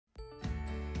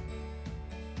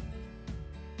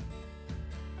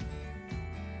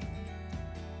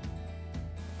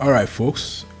Alright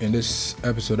folks, in this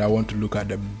episode I want to look at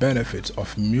the benefits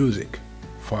of music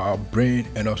for our brain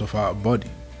and also for our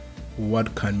body.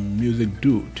 What can music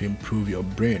do to improve your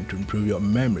brain, to improve your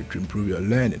memory, to improve your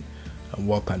learning? And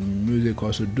what can music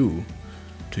also do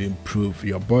to improve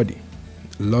your body?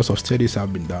 Lots of studies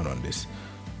have been done on this.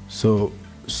 So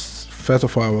first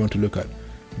of all, I want to look at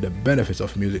the benefits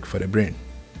of music for the brain.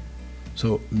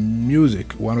 So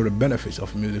music, one of the benefits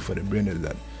of music for the brain is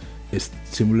that it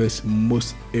stimulates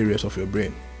most areas of your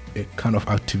brain. It kind of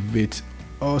activates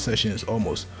all sections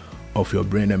almost of your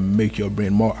brain and make your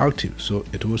brain more active. So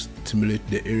it will stimulate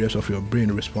the areas of your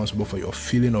brain responsible for your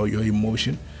feeling or your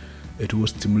emotion. It will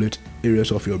stimulate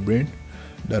areas of your brain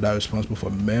that are responsible for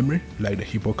memory, like the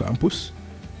hippocampus.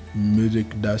 Music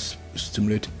does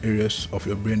stimulate areas of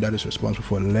your brain that is responsible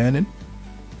for learning,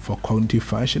 for cognitive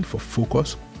function, for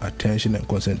focus, attention and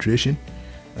concentration,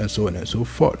 and so on and so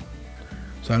forth.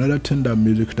 So another thing that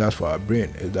music does for our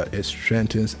brain is that it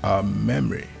strengthens our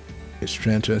memory. It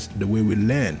strengthens the way we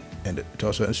learn, and it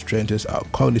also strengthens our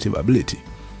cognitive ability.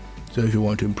 So if you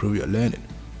want to improve your learning,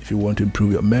 if you want to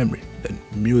improve your memory, then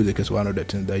music is one of the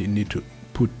things that you need to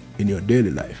put in your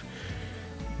daily life.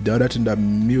 The other thing that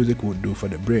music would do for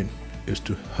the brain is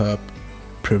to help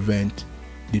prevent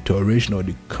deterioration or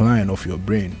decline of your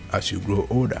brain as you grow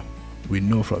older. We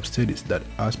know from studies that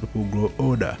as people grow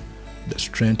older, the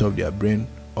strength of their brain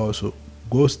also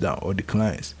goes down or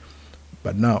declines.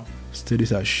 But now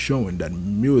studies are showing that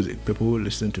music, people who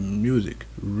listen to music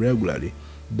regularly,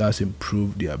 does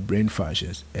improve their brain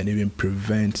functions and even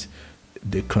prevent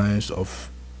declines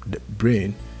of the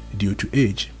brain due to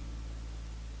age.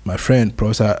 My friend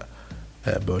Professor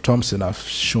Bill Thompson has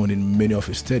shown in many of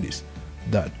his studies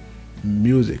that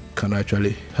music can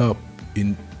actually help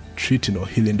in treating or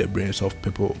healing the brains of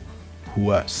people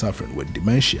who are suffering with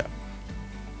dementia.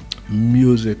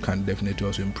 Music can definitely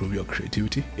also improve your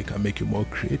creativity. It can make you more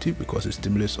creative because it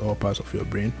stimulates all parts of your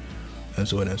brain and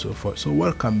so on and so forth. So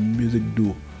what can music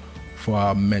do for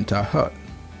our mental health?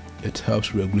 It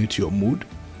helps regulate your mood,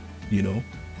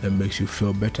 and makes you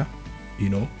feel better,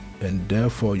 and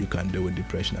therefore you can deal with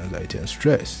depression, anxiety and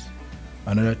stress.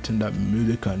 Another thing that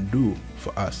music can do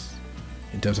for us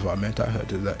in terms of our mental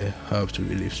health is that it helps to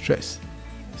relieve stress.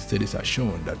 Studies are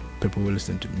showing that people who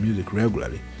listen to music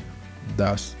regularly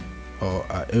thus or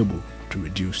are able to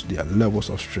reduce their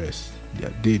levels of stress, their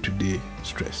day-to-day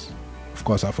stress. Of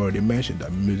course, I've already mentioned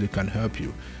that music can help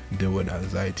you deal with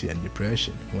anxiety and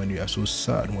depression. When you are so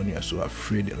sad, when you are so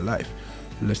afraid in life,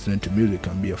 listening to music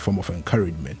can be a form of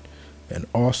encouragement and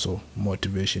also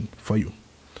motivation for you.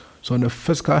 So on the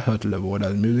physical health level, what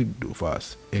does music do for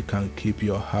us? It can keep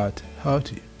your heart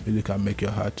healthy. Music can make your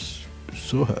heart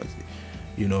so healthy.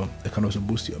 It can also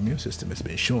boost your immune system. It's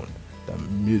been shown that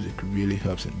music really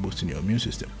helps in boosting your immune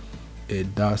system.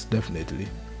 It does definitely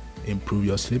improve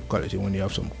your sleep quality. When you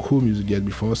have some cool music just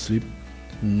before sleep,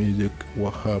 music will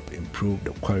help improve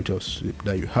the quality of sleep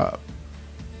that you have.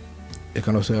 It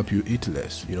can also help you eat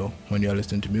less. When you're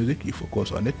listening to music, you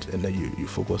focus on it and then you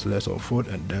focus less on food,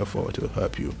 and therefore it will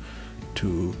help you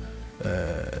to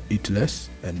eat less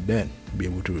and then be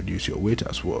able to reduce your weight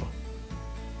as well.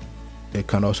 It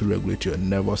can also regulate your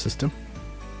nervous system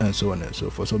and so on and so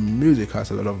forth. So music has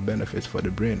a lot of benefits for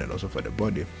the brain and also for the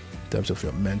body. In terms of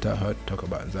your mental health, talk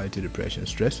about anxiety, depression,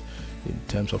 stress. In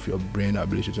terms of your brain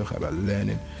ability, talk about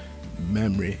learning,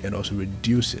 memory, and also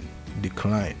reducing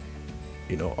decline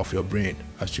of your brain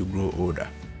as you grow older.